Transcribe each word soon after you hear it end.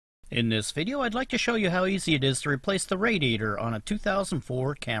In this video, I'd like to show you how easy it is to replace the radiator on a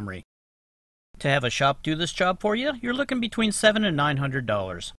 2004 Camry. To have a shop do this job for you, you're looking between $700 and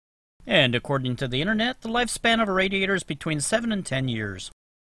 $900. And according to the internet, the lifespan of a radiator is between 7 and 10 years.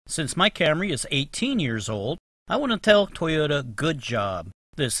 Since my Camry is 18 years old, I want to tell Toyota, good job.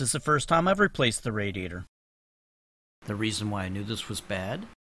 This is the first time I've replaced the radiator. The reason why I knew this was bad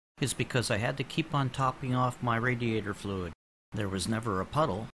is because I had to keep on topping off my radiator fluid. There was never a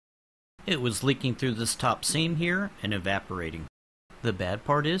puddle. It was leaking through this top seam here and evaporating. The bad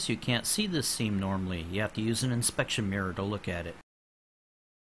part is you can't see this seam normally. You have to use an inspection mirror to look at it.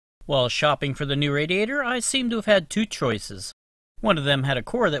 While shopping for the new radiator, I seem to have had two choices. One of them had a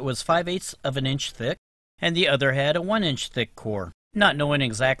core that was 5/8 of an inch thick, and the other had a 1 inch thick core. Not knowing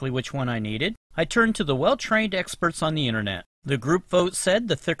exactly which one I needed, I turned to the well-trained experts on the internet. The group vote said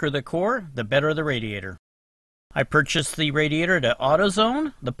the thicker the core, the better the radiator. I purchased the radiator at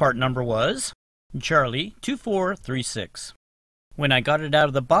AutoZone. The part number was Charlie 2436. When I got it out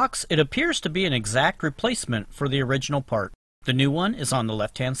of the box, it appears to be an exact replacement for the original part. The new one is on the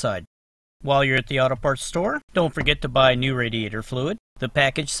left-hand side. While you're at the auto parts store, don't forget to buy new radiator fluid. The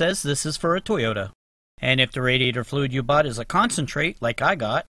package says this is for a Toyota. And if the radiator fluid you bought is a concentrate, like I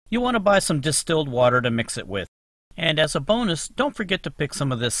got, you'll want to buy some distilled water to mix it with. And as a bonus, don't forget to pick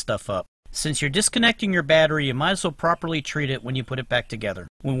some of this stuff up. Since you're disconnecting your battery, you might as well properly treat it when you put it back together.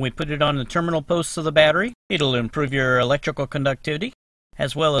 When we put it on the terminal posts of the battery, it'll improve your electrical conductivity,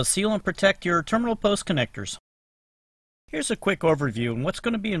 as well as seal and protect your terminal post connectors. Here's a quick overview on what's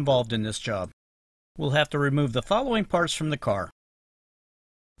going to be involved in this job. We'll have to remove the following parts from the car: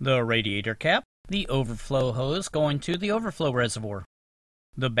 the radiator cap, the overflow hose going to the overflow reservoir,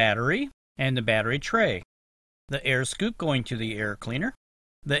 the battery and the battery tray, the air scoop going to the air cleaner,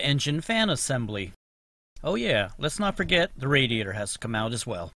 the engine fan assembly. Oh yeah, let's not forget the radiator has to come out as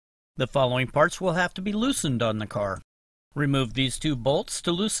well. The following parts will have to be loosened on the car. Remove these two bolts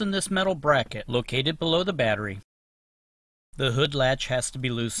to loosen this metal bracket located below the battery. The hood latch has to be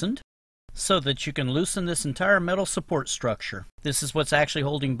loosened so that you can loosen this entire metal support structure. This is what's actually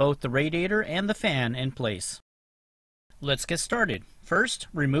holding both the radiator and the fan in place. Let's get started. First,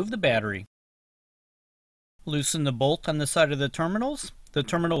 remove the battery. Loosen the bolt on the side of the terminals. The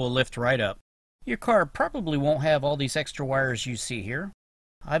terminal will lift right up. Your car probably won't have all these extra wires you see here.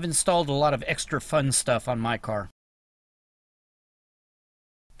 I've installed a lot of extra fun stuff on my car.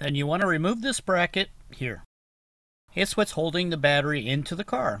 Then you want to remove this bracket here. It's what's holding the battery into the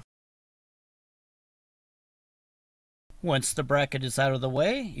car. Once the bracket is out of the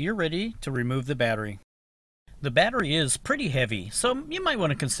way, you're ready to remove the battery. The battery is pretty heavy, so you might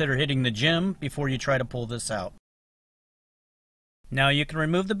want to consider hitting the gym before you try to pull this out. Now you can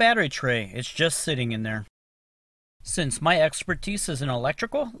remove the battery tray. It's just sitting in there. Since my expertise is in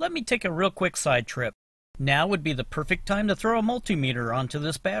electrical, let me take a real quick side trip. Now would be the perfect time to throw a multimeter onto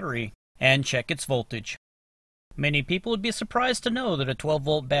this battery and check its voltage. Many people would be surprised to know that a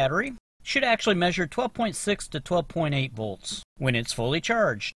 12-volt battery should actually measure 12.6 to 12.8 volts when it's fully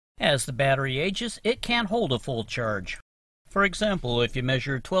charged. As the battery ages, it can't hold a full charge. For example, if you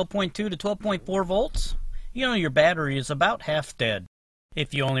measure 12.2 to 12.4 volts, you know your battery is about half dead.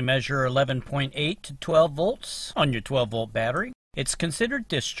 If you only measure 11.8 to 12 volts on your 12-volt battery, it's considered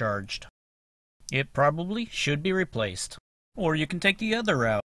discharged. It probably should be replaced. Or you can take the other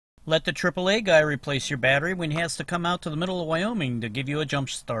route. Let the AAA guy replace your battery when he has to come out to the middle of Wyoming to give you a jump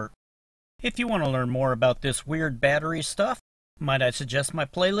start. If you want to learn more about this weird battery stuff, might I suggest my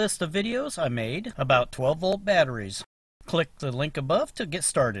playlist of videos I made about 12-volt batteries. Click the link above to get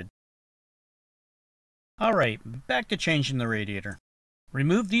started. Alright, back to changing the radiator.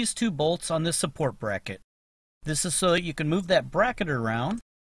 Remove these two bolts on this support bracket. This is so that you can move that bracket around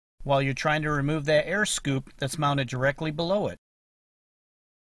while you're trying to remove that air scoop that's mounted directly below it.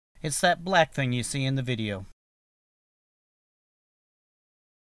 It's that black thing you see in the video.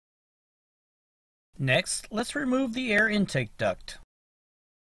 Next, let's remove the air intake duct.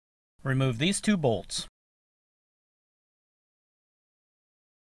 Remove these two bolts.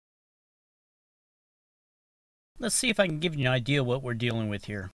 Let's see if I can give you an idea what we're dealing with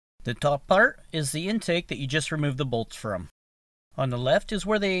here. The top part is the intake that you just removed the bolts from. On the left is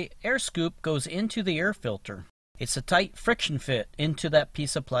where the air scoop goes into the air filter. It's a tight friction fit into that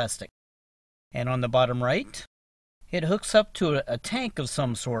piece of plastic. And on the bottom right, it hooks up to a tank of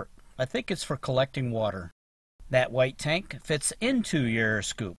some sort. I think it's for collecting water. That white tank fits into your air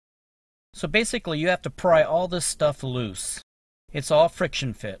scoop. So basically you have to pry all this stuff loose. It's all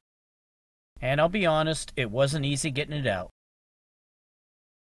friction fit. And I'll be honest, it wasn't easy getting it out.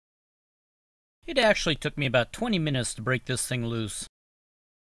 It actually took me about 20 minutes to break this thing loose.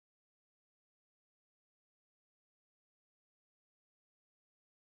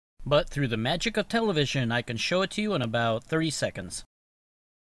 But through the magic of television, I can show it to you in about 30 seconds.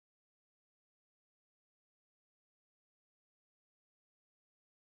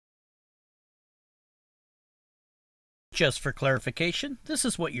 Just for clarification, this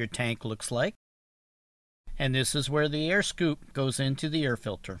is what your tank looks like. And this is where the air scoop goes into the air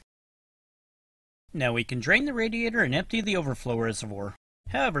filter. Now we can drain the radiator and empty the overflow reservoir.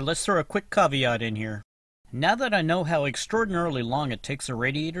 However, let's throw a quick caveat in here. Now that I know how extraordinarily long it takes a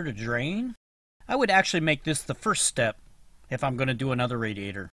radiator to drain, I would actually make this the first step if I'm going to do another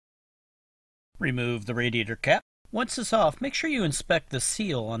radiator. Remove the radiator cap. Once it's off, make sure you inspect the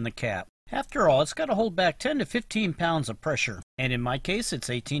seal on the cap. After all, it's got to hold back 10 to 15 pounds of pressure, and in my case, it's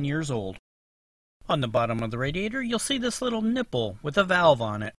 18 years old. On the bottom of the radiator, you'll see this little nipple with a valve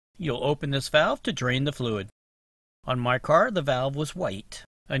on it. You'll open this valve to drain the fluid. On my car, the valve was white.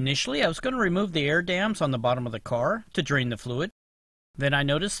 Initially, I was going to remove the air dams on the bottom of the car to drain the fluid. Then I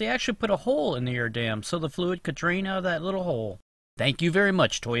noticed they actually put a hole in the air dam so the fluid could drain out of that little hole. Thank you very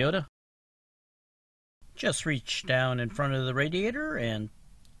much, Toyota. Just reach down in front of the radiator and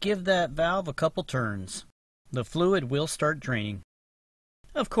give that valve a couple turns. The fluid will start draining.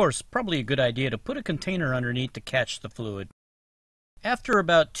 Of course, probably a good idea to put a container underneath to catch the fluid. After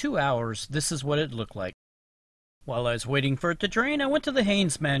about 2 hours, this is what it looked like. While I was waiting for it to drain, I went to the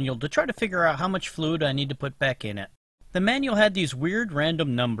Haynes manual to try to figure out how much fluid I need to put back in it. The manual had these weird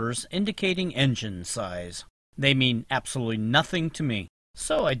random numbers indicating engine size. They mean absolutely nothing to me.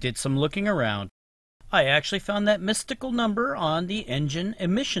 So I did some looking around. I actually found that mystical number on the engine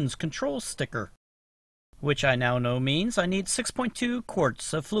emissions control sticker, which I now know means I need 6.2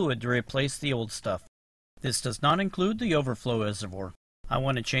 quarts of fluid to replace the old stuff. This does not include the overflow reservoir. I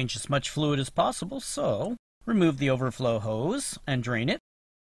want to change as much fluid as possible, so remove the overflow hose and drain it.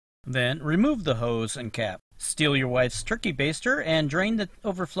 Then remove the hose and cap. Steal your wife's turkey baster and drain the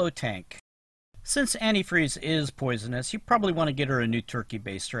overflow tank. Since antifreeze is poisonous, you probably want to get her a new turkey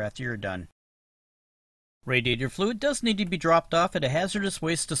baster after you're done. Radiator fluid does need to be dropped off at a hazardous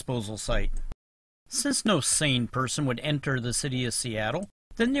waste disposal site. Since no sane person would enter the city of Seattle,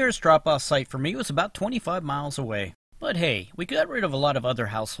 the nearest drop-off site for me was about 25 miles away. But hey, we got rid of a lot of other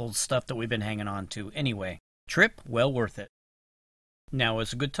household stuff that we've been hanging on to anyway. Trip well worth it. Now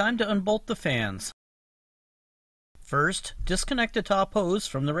is a good time to unbolt the fans. First, disconnect the top hose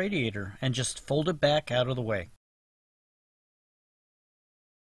from the radiator and just fold it back out of the way.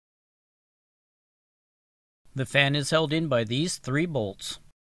 The fan is held in by these 3 bolts.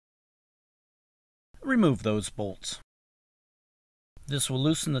 Remove those bolts. This will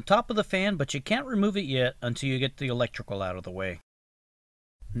loosen the top of the fan, but you can't remove it yet until you get the electrical out of the way.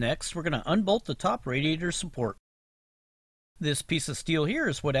 Next, we're going to unbolt the top radiator support. This piece of steel here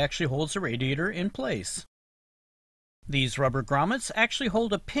is what actually holds the radiator in place. These rubber grommets actually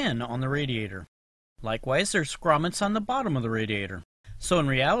hold a pin on the radiator. Likewise, there's grommets on the bottom of the radiator. So in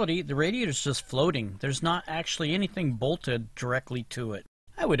reality, the radiator is just floating. There's not actually anything bolted directly to it.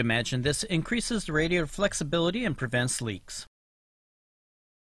 I would imagine this increases the radiator flexibility and prevents leaks.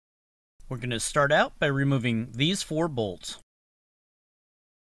 We're going to start out by removing these 4 bolts.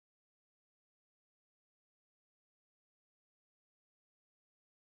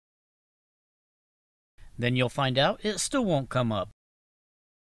 Then you'll find out it still won't come up.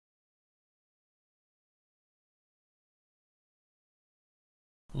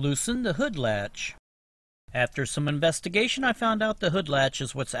 Loosen the hood latch. After some investigation, I found out the hood latch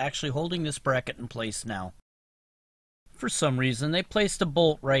is what's actually holding this bracket in place now. For some reason, they placed a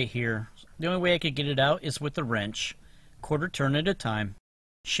bolt right here. The only way I could get it out is with a wrench, 1/4 turn at a time.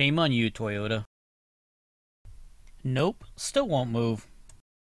 Shame on you, Toyota. Nope, still won't move.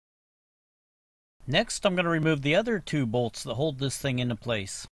 Next, I'm going to remove the other 2 bolts that hold this thing into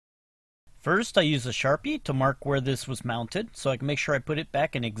place. First, I use a Sharpie to mark where this was mounted so I can make sure I put it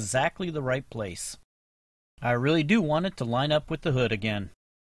back in exactly the right place. I really do want it to line up with the hood again.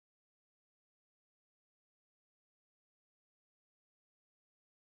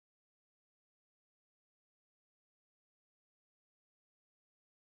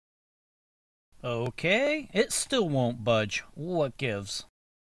 Okay, it still won't budge. What gives?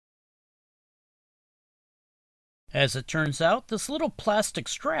 As it turns out, this little plastic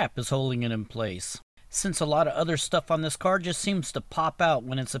strap is holding it in place. Since a lot of other stuff on this car just seems to pop out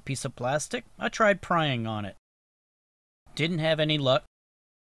when it's a piece of plastic, I tried prying on it. Didn't have any luck.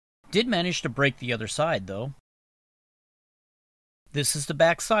 Did manage to break the other side, though. This is the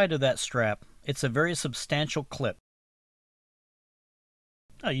back side of that strap. It's a very substantial clip.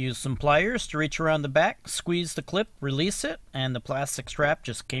 I used some pliers to reach around the back, squeeze the clip, release it, and the plastic strap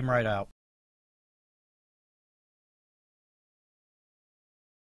just came right out.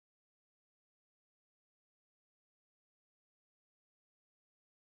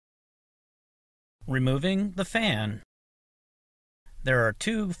 Removing the fan. There are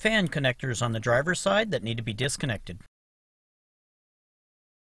two fan connectors on the driver's side that need to be disconnected.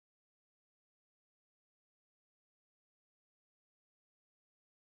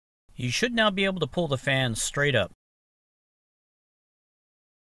 You should now be able to pull the fan straight up.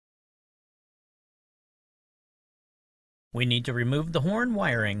 We need to remove the horn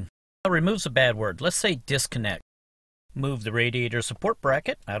wiring. Remove's a bad word. Let's say disconnect. Move the radiator support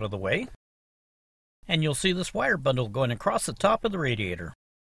bracket out of the way, and you'll see this wire bundle going across the top of the radiator.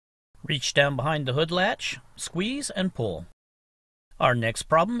 Reach down behind the hood latch, squeeze, and pull. Our next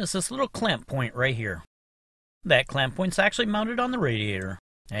problem is this little clamp point right here. That clamp point's actually mounted on the radiator,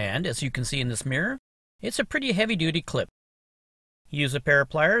 and as you can see in this mirror, it's a pretty heavy-duty clip. Use a pair of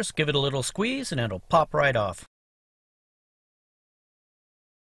pliers, give it a little squeeze, and it'll pop right off.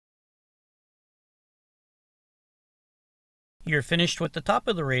 You're finished with the top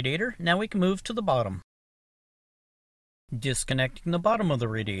of the radiator. Now we can move to the bottom. Disconnecting the bottom of the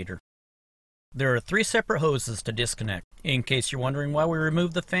radiator. There are 3 separate hoses to disconnect. In case you're wondering why we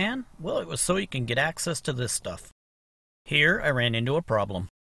removed the fan, well, it was so you can get access to this stuff. Here I ran into a problem.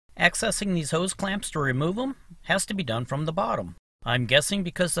 Accessing these hose clamps to remove them has to be done from the bottom. I'm guessing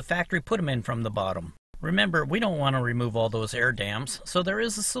because the factory put them in from the bottom. Remember, we don't want to remove all those air dams, so there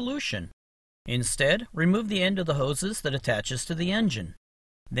is a solution. Instead, remove the end of the hoses that attaches to the engine.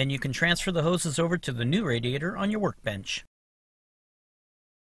 Then you can transfer the hoses over to the new radiator on your workbench.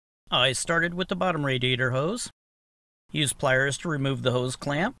 I started with the bottom radiator hose. Use pliers to remove the hose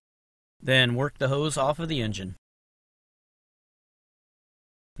clamp. Then work the hose off of the engine.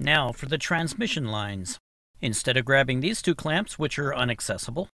 Now for the transmission lines. Instead of grabbing these 2 clamps, which are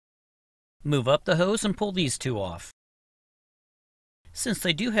inaccessible, move up the hose and pull these 2 off. Since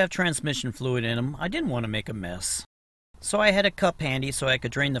they do have transmission fluid in them, I didn't want to make a mess. So I had a cup handy so I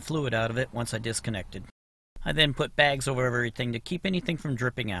could drain the fluid out of it once I disconnected. I then put bags over everything to keep anything from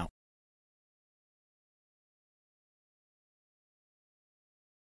dripping out.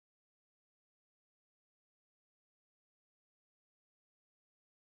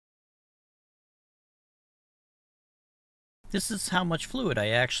 This is how much fluid I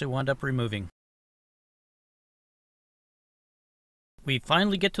actually wound up removing. We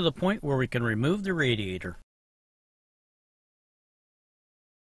finally get to the point where we can remove the radiator.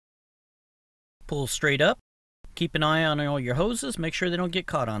 Pull straight up. Keep an eye on all your hoses. Make sure they don't get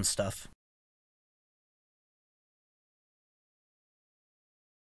caught on stuff.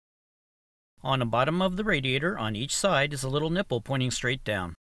 On the bottom of the radiator on each side is a little nipple pointing straight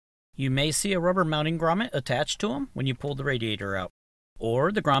down. You may see a rubber mounting grommet attached to them when you pull the radiator out.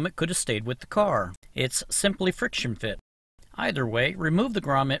 Or the grommet could have stayed with the car. It's simply friction fit. Either way, remove the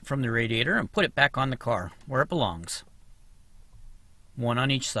grommet from the radiator and put it back on the car, where it belongs. 1 on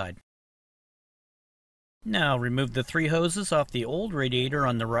each side. Now remove the 3 hoses off the old radiator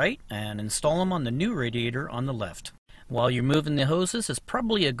on the right and install them on the new radiator on the left. While you're moving the hoses, it's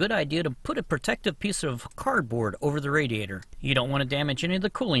probably a good idea to put a protective piece of cardboard over the radiator. You don't want to damage any of the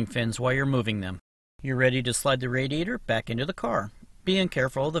cooling fins while you're moving them. You're ready to slide the radiator back into the car. Being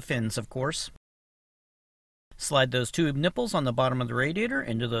careful of the fins, of course. Slide those 2 nipples on the bottom of the radiator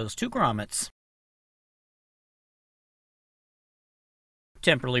into those 2 grommets.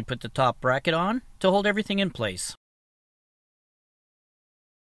 Temporarily put the top bracket on to hold everything in place.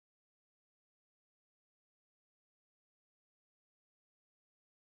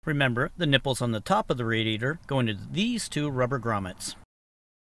 Remember, the nipples on the top of the radiator go into these 2 rubber grommets.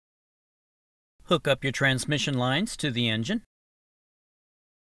 Hook up your transmission lines to the engine.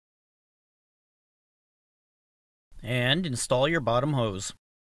 And install your bottom hose.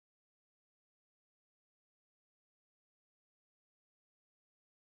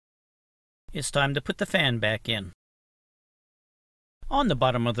 It's time to put the fan back in. On the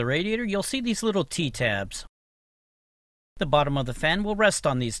bottom of the radiator, you'll see these little T-tabs. The bottom of the fan will rest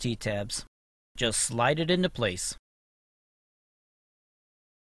on these T-tabs. Just slide it into place.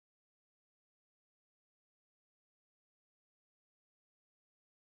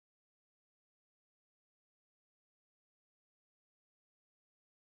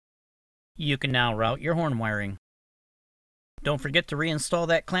 You can now route your horn wiring. Don't forget to reinstall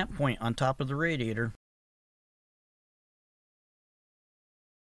that clamp point on top of the radiator.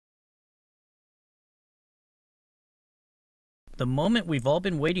 The moment we've all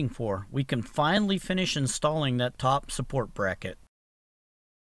been waiting for, we can finally finish installing that top support bracket.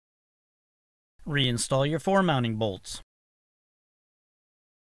 Reinstall your 4 mounting bolts.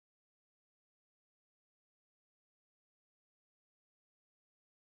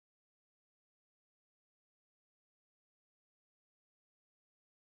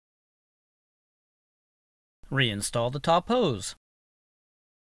 Reinstall the top hose.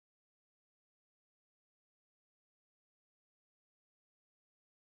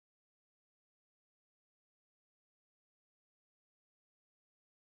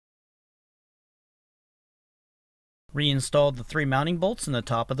 Reinstall the 3 mounting bolts in the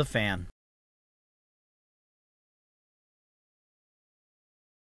top of the fan.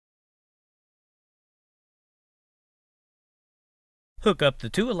 Hook up the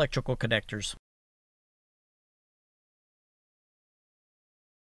 2 electrical connectors.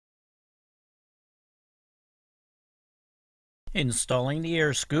 Installing the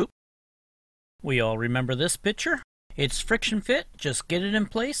air scoop. We all remember this picture. It's friction fit, just get it in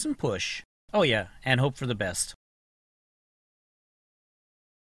place and push. Oh yeah, and hope for the best.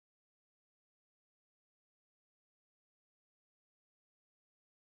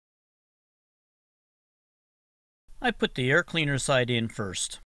 I put the air cleaner side in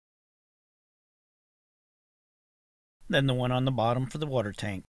first. Then the one on the bottom for the water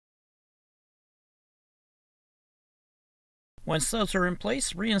tank. Once those are in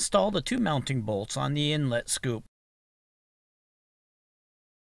place, reinstall the 2 mounting bolts on the inlet scoop.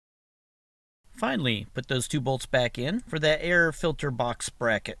 Finally, put those 2 bolts back in for that air filter box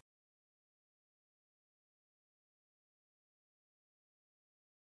bracket.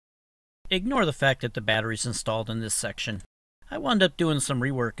 Ignore the fact that the battery's installed in this section. I wound up doing some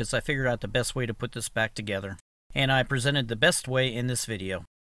rework as I figured out the best way to put this back together, and I presented the best way in this video.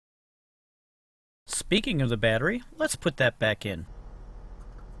 Speaking of the battery, let's put that back in.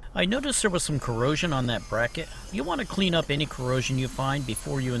 I noticed there was some corrosion on that bracket. You want to clean up any corrosion you find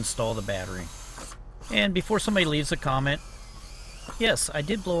before you install the battery. And before somebody leaves a comment, yes, I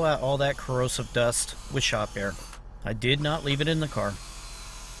did blow out all that corrosive dust with shop air. I did not leave it in the car.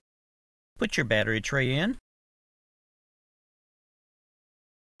 Put your battery tray in.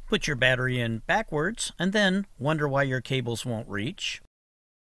 Put your battery in backwards and then wonder why your cables won't reach.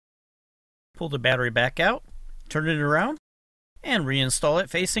 Pull the battery back out, turn it around, and reinstall it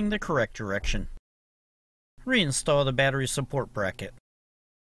facing the correct direction. Reinstall the battery support bracket.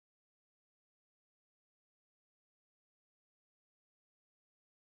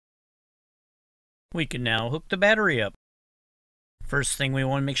 We can now hook the battery up. First thing we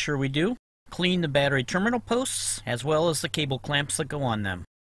want to make sure we do, clean the battery terminal posts as well as the cable clamps that go on them.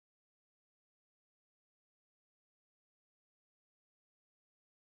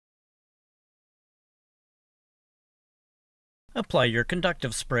 Apply your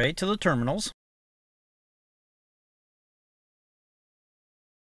conductive spray to the terminals.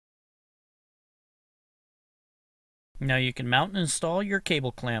 Now you can mount and install your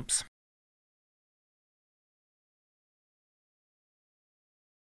cable clamps.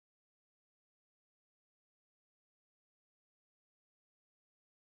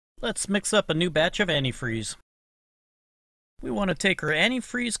 Let's mix up a new batch of antifreeze. We want to take our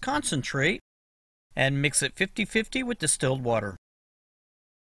antifreeze concentrate and mix it 50-50 with distilled water.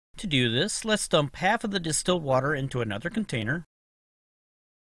 To do this, let's dump half of the distilled water into another container.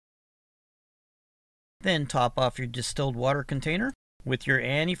 Then top off your distilled water container with your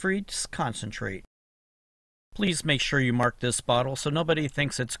antifreeze concentrate. Please make sure you mark this bottle so nobody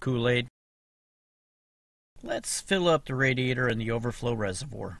thinks it's Kool-Aid. Let's fill up the radiator and the overflow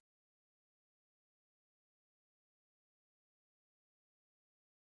reservoir.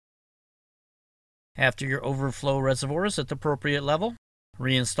 After your overflow reservoir is at the appropriate level,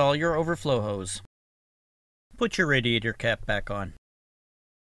 reinstall your overflow hose. Put your radiator cap back on.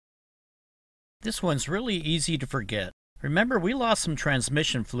 This one's really easy to forget. Remember, we lost some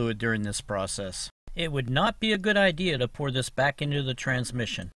transmission fluid during this process. It would not be a good idea to pour this back into the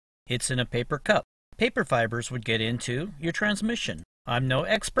transmission. It's in a paper cup. Paper fibers would get into your transmission. I'm no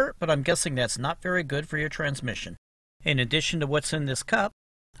expert, but I'm guessing that's not very good for your transmission. In addition to what's in this cup,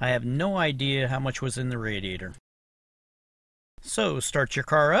 I have no idea how much was in the radiator. So start your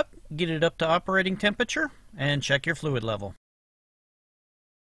car up, get it up to operating temperature, and check your fluid level.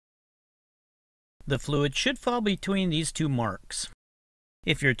 The fluid should fall between these 2 marks.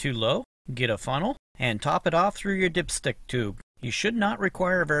 If you're too low, get a funnel and top it off through your dipstick tube. You should not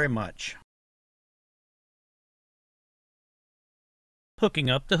require very much. Hooking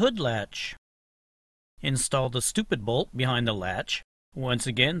up the hood latch. Install the stupid bolt behind the latch. Once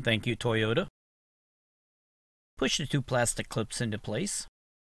again, thank you, Toyota. Push the 2 plastic clips into place.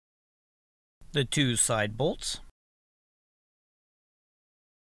 The 2 side bolts.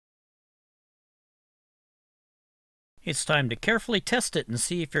 It's time to carefully test it and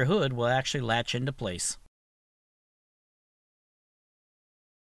see if your hood will actually latch into place.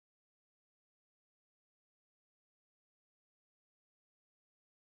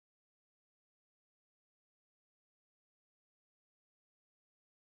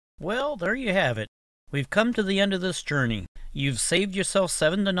 Well, there you have it. We've come to the end of this journey. You've saved yourself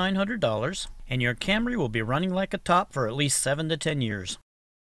 $700 to $900, and your Camry will be running like a top for at least 7 to 10 years.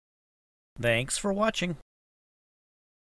 Thanks for watching.